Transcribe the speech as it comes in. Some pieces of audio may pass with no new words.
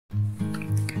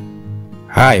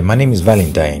Hi, my name is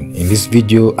Valentine. In this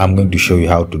video, I'm going to show you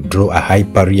how to draw a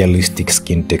hyper-realistic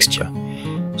skin texture.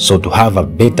 So to have a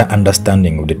better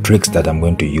understanding of the tricks that I'm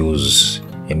going to use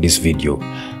in this video,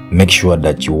 make sure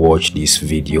that you watch this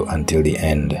video until the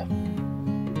end.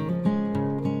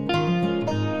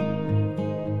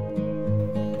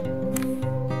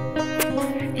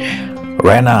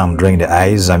 Right now I'm drawing the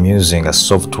eyes. I'm using a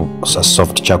soft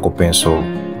charcoal pencil,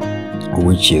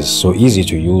 which is so easy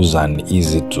to use and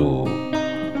easy to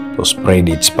spread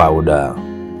its powder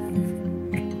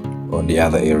on the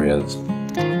other areas.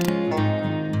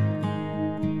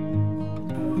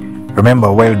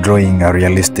 Remember, while drawing a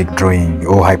realistic drawing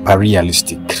or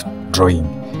hyper-realistic drawing,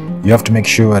 you have to make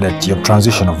sure that your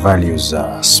transition of values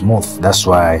are smooth. That's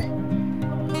why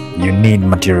you need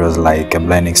materials like a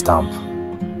blending stamp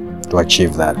to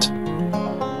achieve that.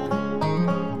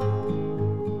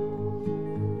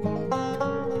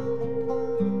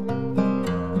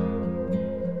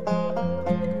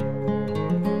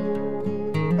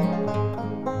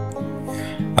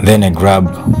 And then I grab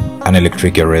an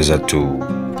electric eraser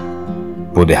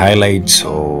to put the highlights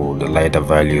or the lighter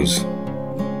values.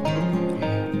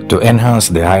 To enhance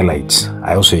the highlights,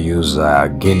 I also use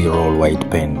a Gelly Roll white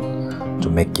pen to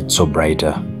make it so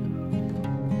brighter.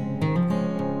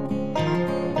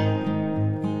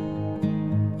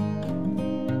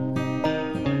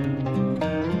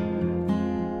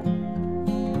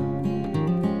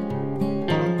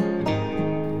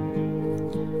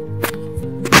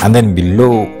 And then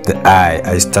below the eye,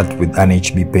 I start with an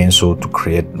HB pencil to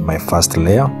create my first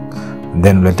layer.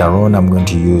 Then later on, I'm going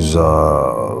to use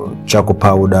charcoal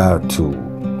powder to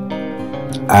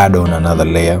add on another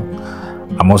layer.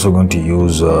 I'm also going to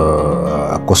use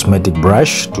a cosmetic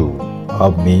brush to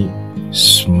help me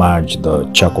smudge the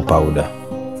charcoal powder.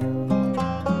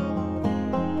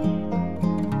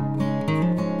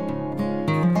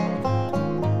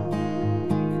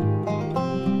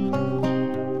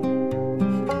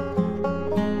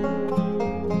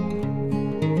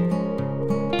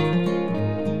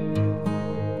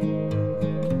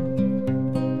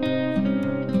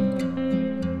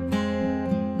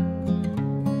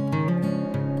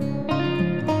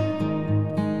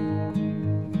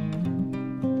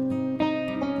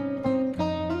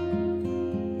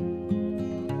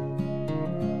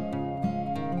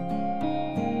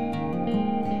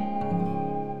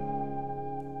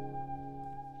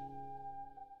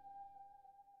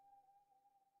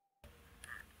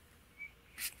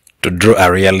 To draw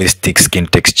a realistic skin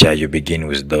texture, you begin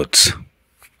with dots.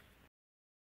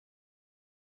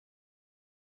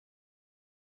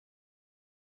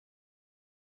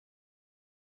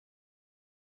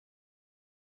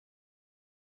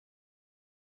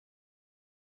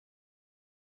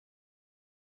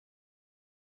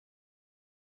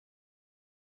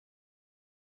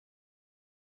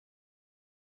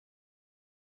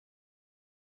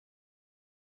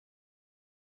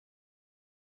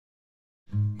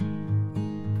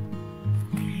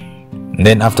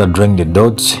 Then after drawing the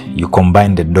dots, you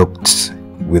combine the dots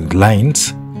with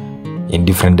lines in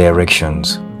different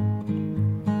directions.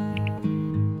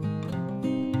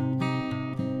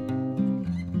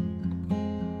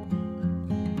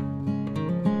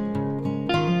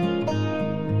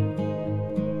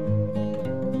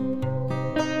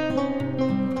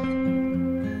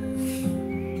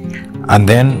 And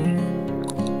then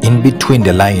in between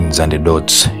the lines and the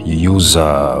dots, you use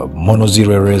a mono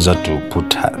zero eraser to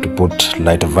put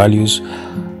lighter values,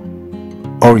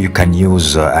 or you can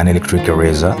use an electric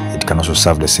eraser. It can also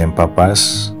serve the same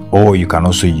purpose, or you can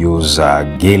also use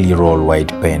a Gelly Roll white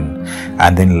pen,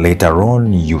 and then later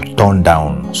on you tone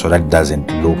down so that it doesn't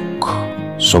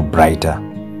look so brighter.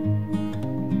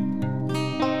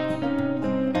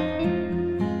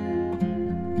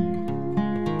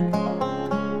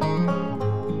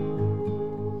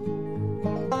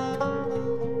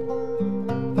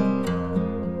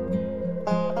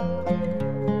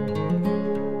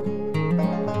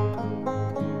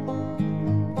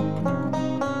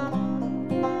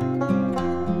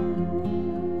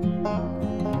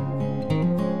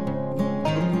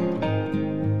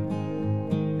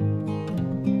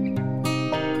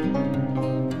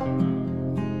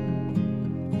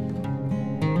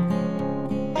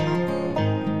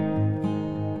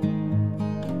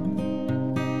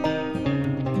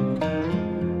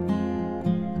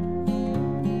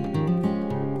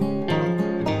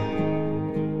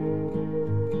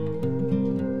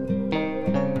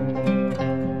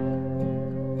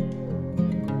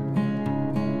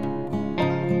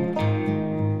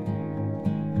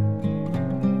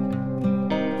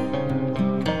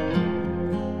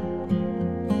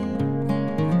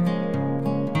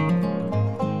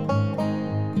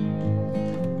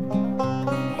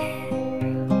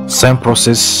 Same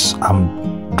process,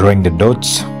 I'm drawing the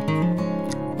dots.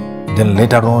 Then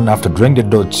later on, after drawing the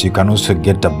dots, you can also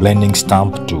get a blending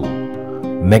stamp to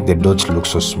make the dots look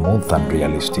so smooth and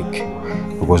realistic.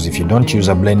 Because if you don't use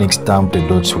a blending stamp, the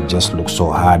dots will just look so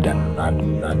hard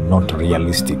and not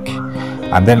realistic.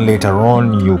 And then later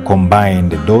on, you combine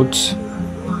the dots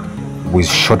with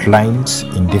short lines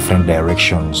in different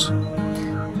directions.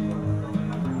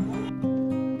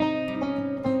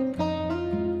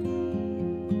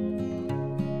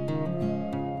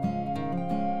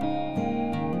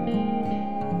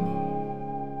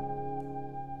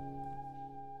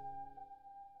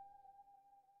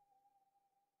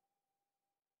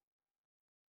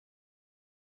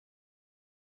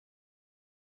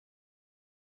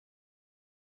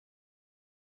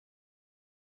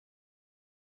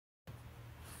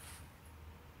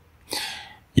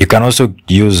 You can also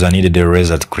use a kneaded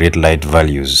eraser to create light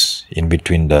values in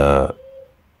between the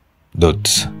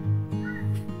dots.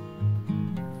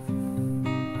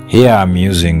 Here I'm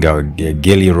using a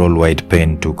Gelly Roll White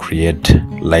pen to create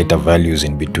lighter values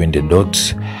in between the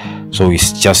dots. So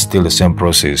it's just still the same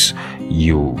process.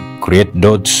 You create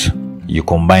dots, you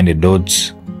combine the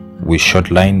dots with short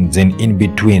lines, then in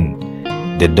between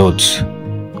the dots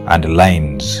and the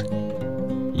lines,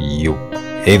 you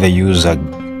either use a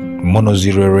Mono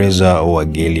Zero eraser or a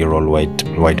Gelly Roll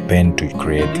White pen to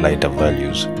create lighter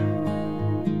values.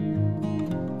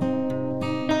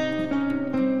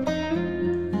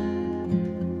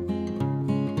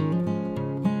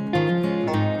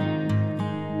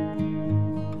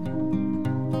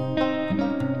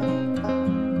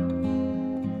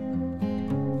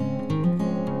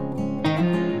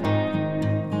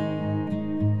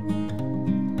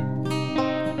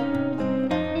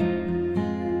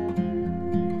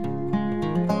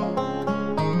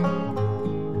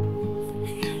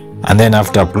 And then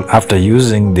after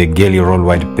using the Gelly Roll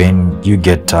White pen, you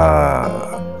get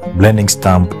a blending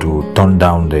stamp to tone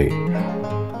down the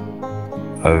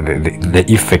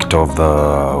effect of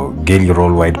the Gelly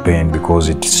Roll White pen, because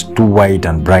it's too white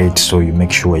and bright. So you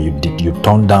make sure you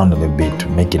tone down a little bit to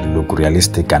make it look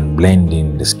realistic and blend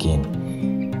in the skin.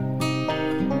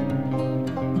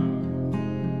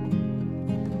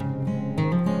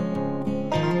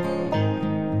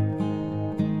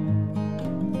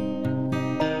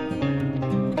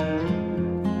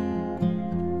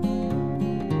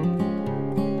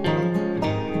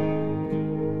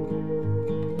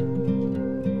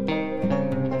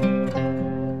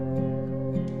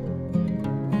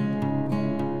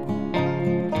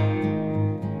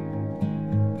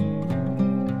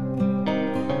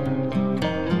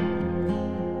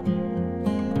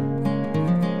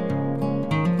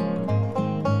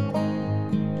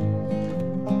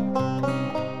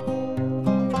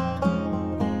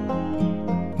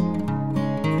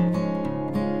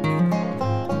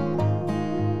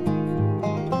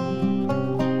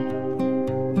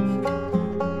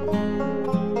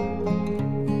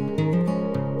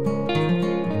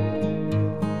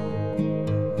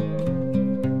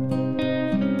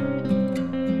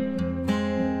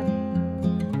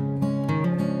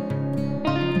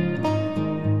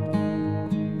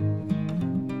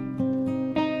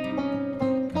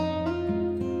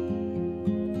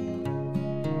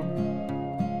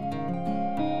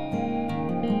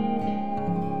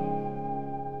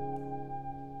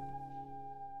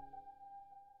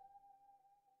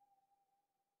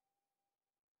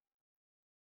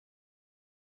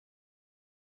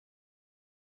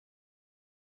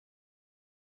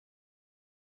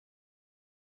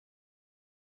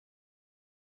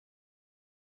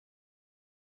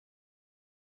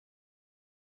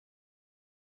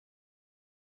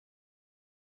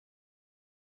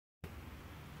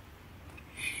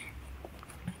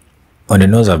 On the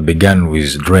nose, I've begun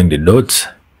with drawing the dots,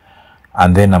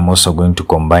 and then I'm also going to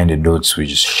combine the dots with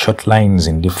short lines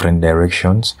in different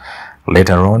directions.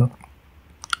 Later on,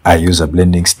 I use a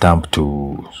blending stamp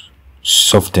to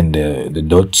soften the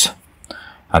dots,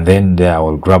 and then there I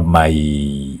will grab my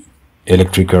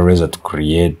electric eraser to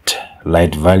create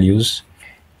light values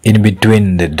in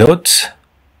between the dots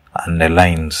and the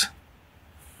lines.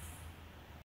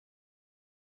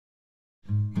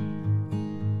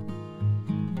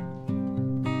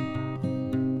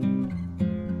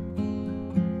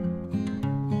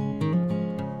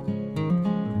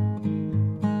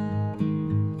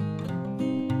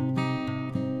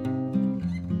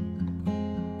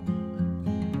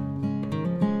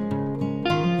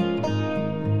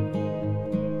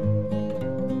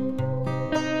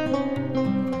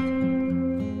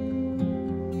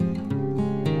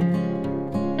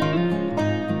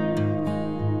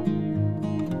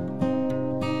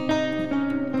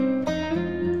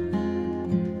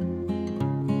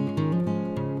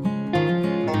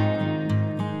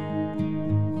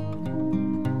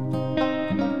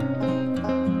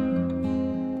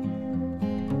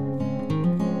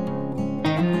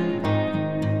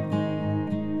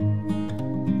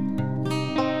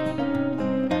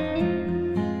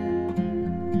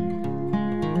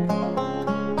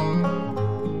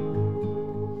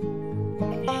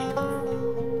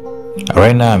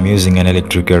 Right now I'm using an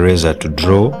electric eraser to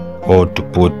draw or to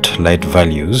put light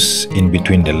values in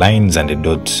between the lines and the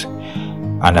dots,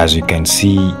 and as you can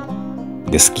see,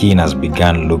 the skin has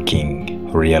begun looking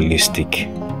realistic.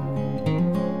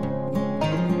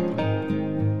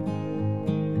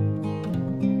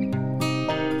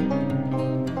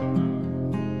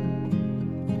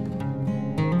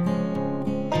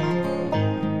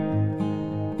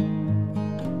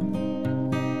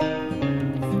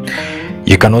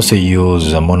 You can also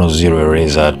use a mono zero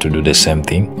eraser to do the same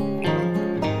thing,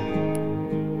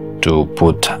 to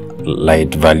put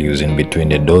light values in between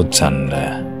the dots and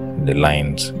the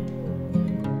lines.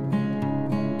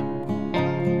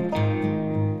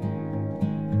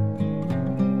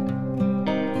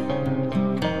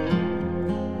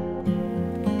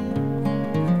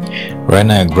 Right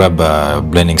now I grab a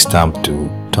blending stamp to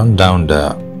tone down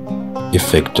the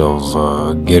effect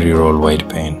of Gary Roll white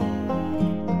paint.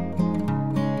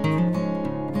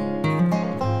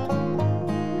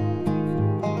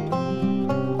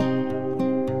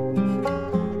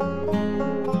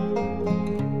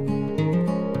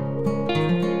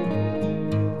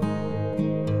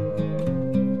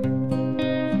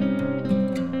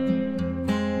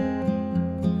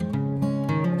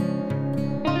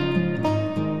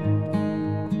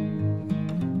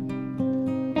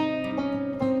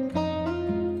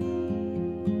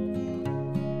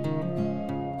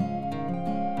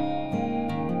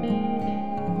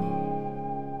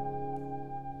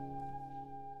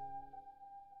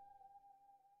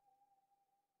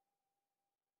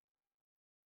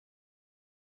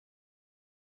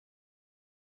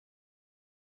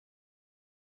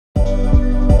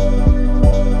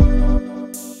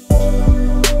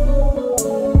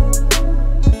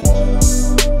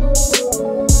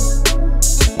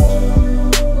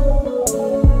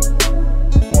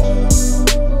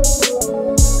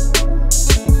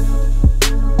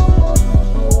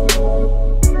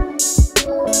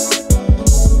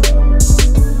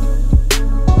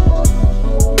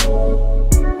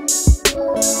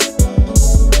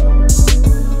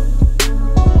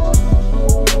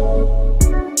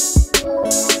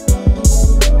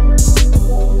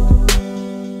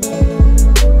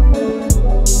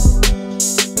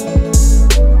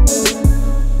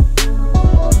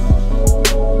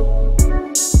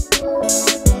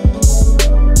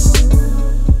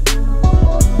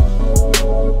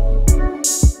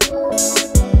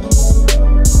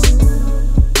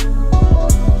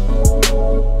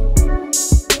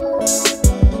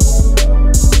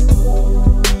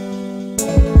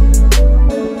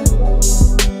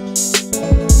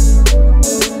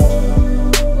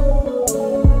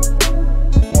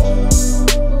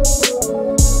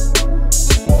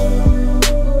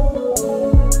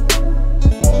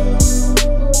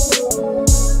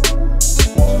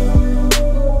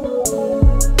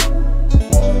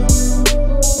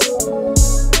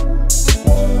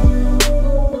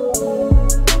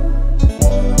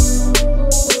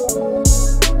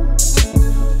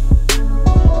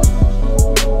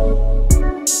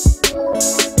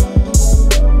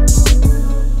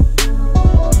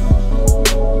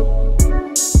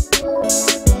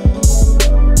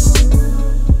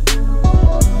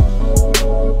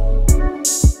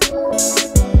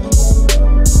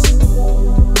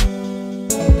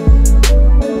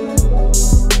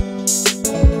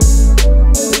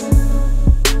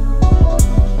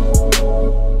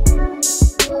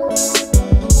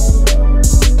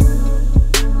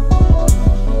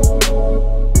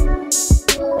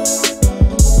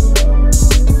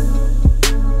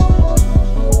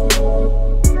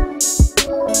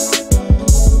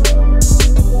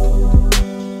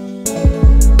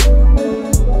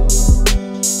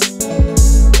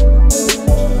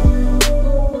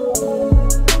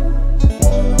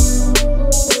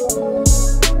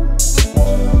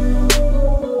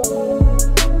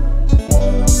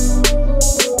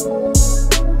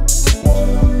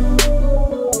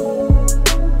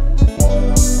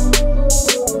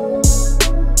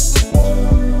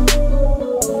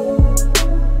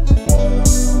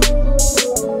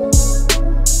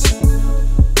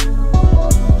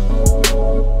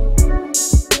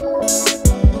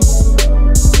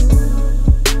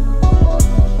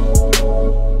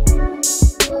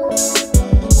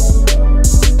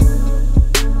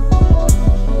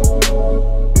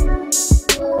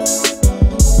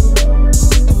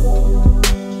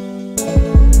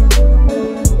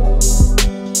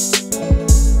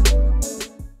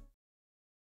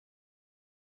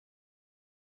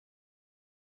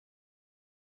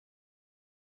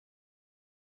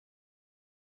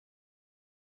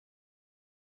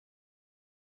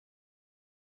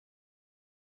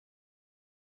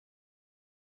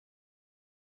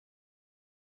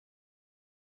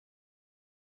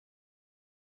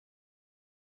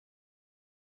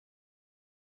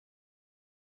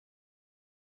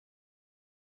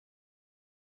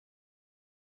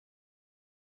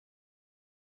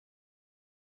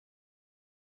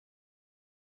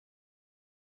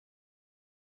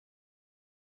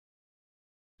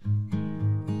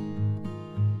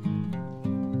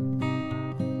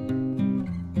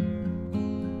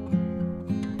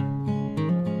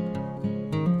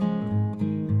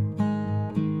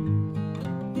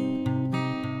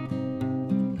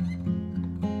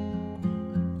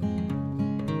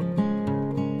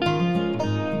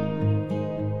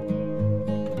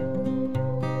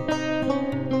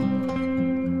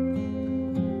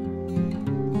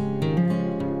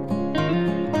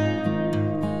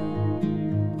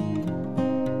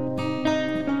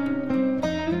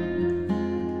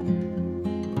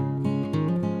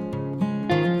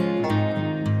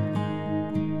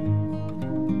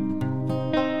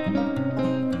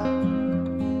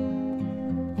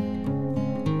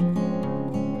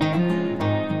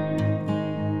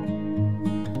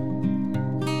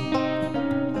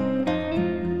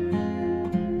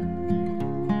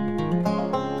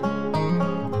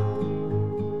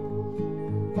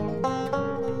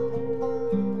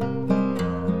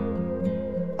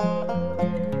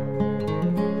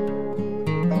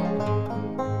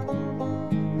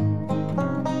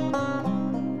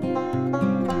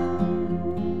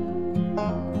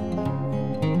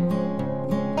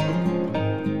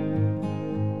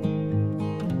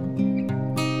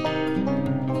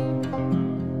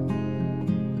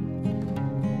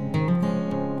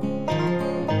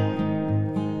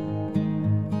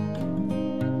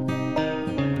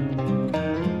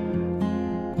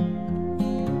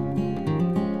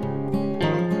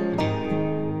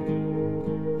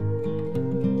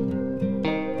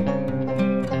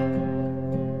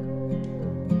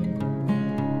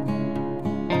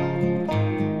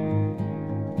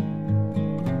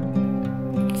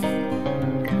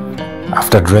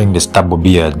 After drawing the stubble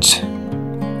beards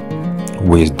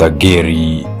with the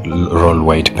Gary roll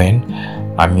white pen,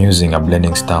 I'm using a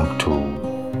blending stamp to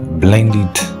blend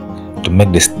it to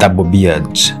make the stubble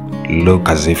beards look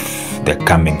as if they're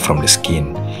coming from the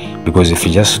skin. Because if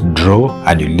you just draw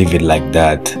and you leave it like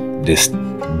that,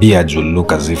 the beards will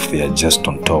look as if they are just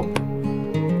on top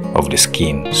of the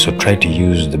skin. So try to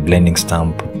use the blending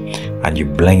stamp and you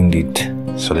blend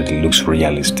it so that it looks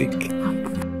realistic.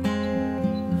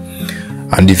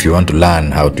 And if you want to learn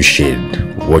how to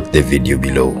shade, watch the video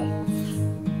below.